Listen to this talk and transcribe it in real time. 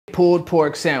pulled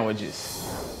pork sandwiches.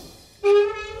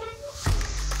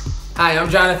 Hi, I'm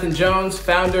Jonathan Jones,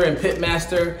 founder and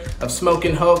pitmaster of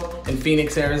Smokin Hope in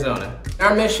Phoenix, Arizona.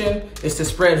 Our mission is to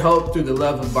spread hope through the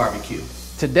love of barbecue.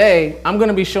 Today, I'm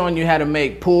gonna be showing you how to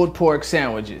make pulled pork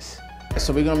sandwiches.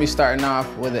 So we're gonna be starting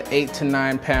off with an 8 to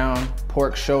 9 pound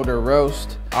pork shoulder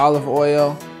roast, olive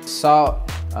oil,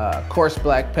 salt, coarse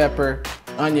black pepper,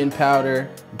 onion powder,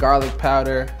 garlic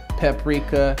powder,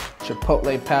 paprika,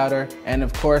 chipotle powder, and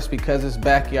of course, because it's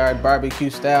backyard barbecue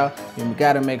style, you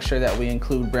gotta make sure that we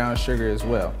include brown sugar as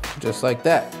well, just like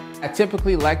that. I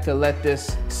typically like to let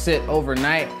this sit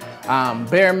overnight.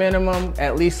 Bare minimum,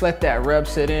 at least let that rub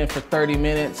sit in for 30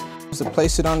 minutes. So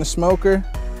place it on the smoker,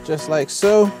 just like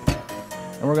so.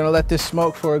 And we're gonna let this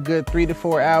smoke for a good 3 to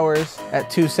 4 hours at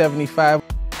 275.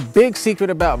 Big secret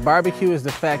about barbecue is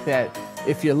the fact that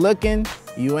if you're looking,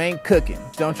 you ain't cooking.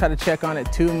 Don't try to check on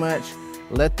it too much.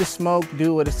 Let the smoke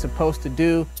do what it's supposed to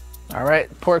do. All right,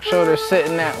 pork shoulder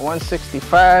sitting at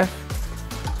 165.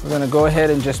 We're gonna go ahead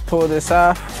and just pull this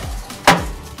off.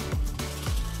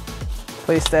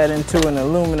 Place that into an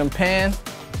aluminum pan.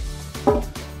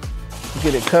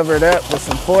 Get it covered up with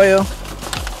some foil.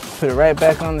 Put it right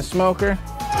back on the smoker.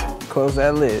 Close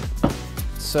that lid.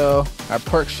 So our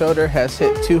pork shoulder has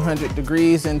hit 200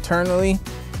 degrees internally.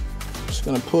 Just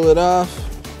gonna pull it off.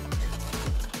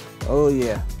 Oh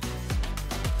yeah.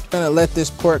 Gonna let this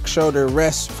pork shoulder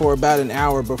rest for about an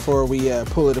hour before we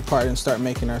pull it apart and start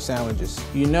making our sandwiches.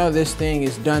 You know this thing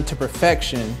is done to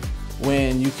perfection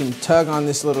when you can tug on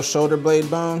this little shoulder blade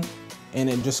bone and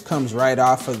it just comes right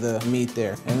off of the meat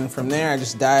there. And then from there, I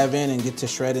just dive in and get to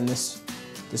shredding this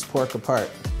pork apart.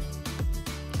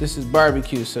 This is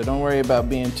barbecue, so don't worry about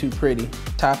being too pretty.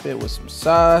 Top it with some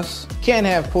sauce. Can't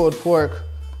have pulled pork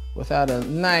without a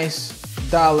nice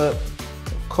dollop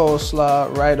of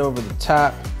coleslaw right over the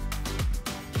top.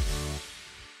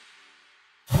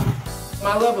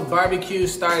 My love of barbecue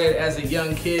started as a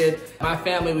young kid. My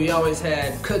family, we always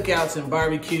had cookouts and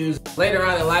barbecues. Later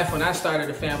on in life, when I started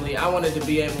a family, I wanted to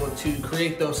be able to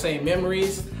create those same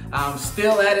memories. I'm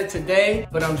still at it today,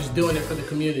 but I'm just doing it for the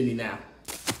community now.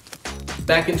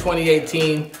 Back in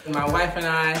 2018, my wife and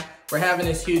I were having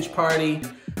this huge party.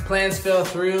 Plans fell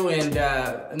through, and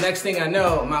the next thing I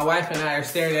know, my wife and I are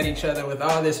staring at each other with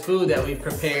all this food that we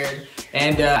prepared.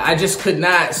 And I just could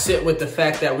not sit with the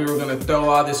fact that we were gonna throw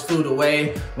all this food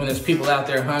away when there's people out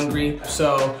there hungry.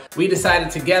 So we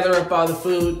decided to gather up all the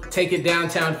food, take it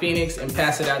downtown Phoenix, and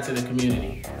pass it out to the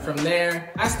community. From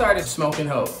there, I started Smokin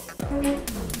Hope.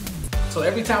 So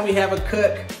every time we have a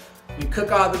cook, we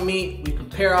cook all the meat, we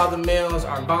prepare all the meals,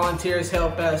 our volunteers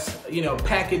help us,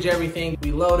 package everything.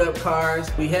 We load up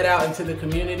cars, we head out into the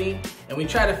community, and we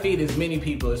try to feed as many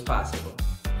people as possible.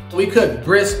 We cook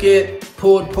brisket,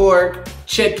 pulled pork,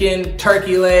 chicken,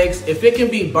 turkey legs. If it can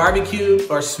be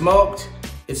barbecued or smoked,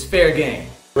 it's fair game.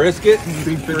 Brisket,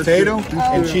 sweet potato,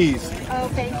 and cheese. Oh,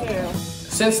 thank you.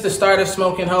 Since the start of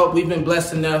Smokin Hope, we've been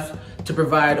blessed enough to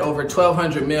provide over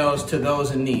 1,200 meals to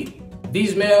those in need.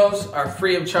 These meals are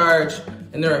free of charge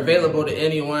and they're available to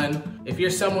anyone. If you're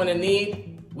someone in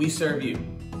need, we serve you.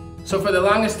 So for the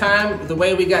longest time, the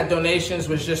way we got donations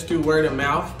was just through word of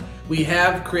mouth. We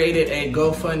have created a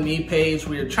GoFundMe page.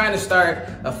 We are trying to start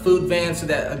a food van so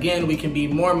that, again, we can be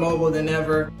more mobile than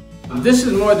ever. This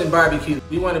is more than barbecue.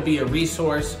 We want to be a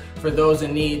resource for those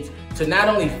in need to not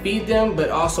only feed them, but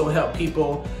also help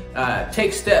people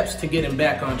take steps to getting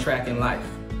back on track in life.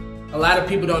 A lot of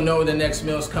people don't know where the next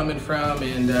meal's coming from,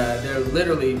 and they're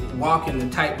literally walking the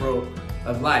tightrope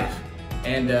of life.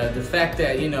 And the fact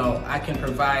that, I can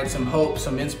provide some hope,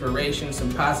 some inspiration,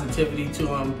 some positivity to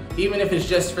them, even if it's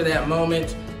just for that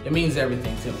moment, it means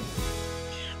everything to me.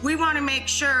 We want to make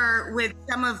sure, with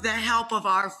some of the help of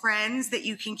our friends, that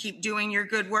you can keep doing your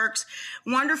good works.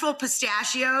 Wonderful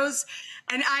pistachios,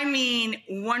 and I mean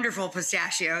wonderful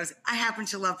pistachios. I happen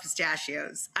to love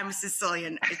pistachios. I'm a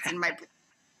Sicilian. It's in my...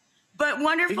 But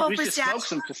wonderful we pistachios. We should smoke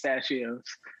some pistachios.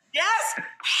 Yes,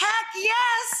 heck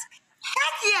yes,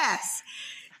 heck yes.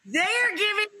 They are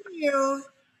giving you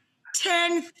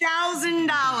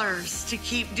 $10,000 to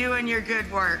keep doing your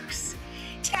good works.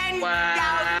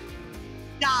 $10,000.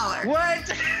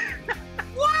 What?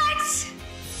 What?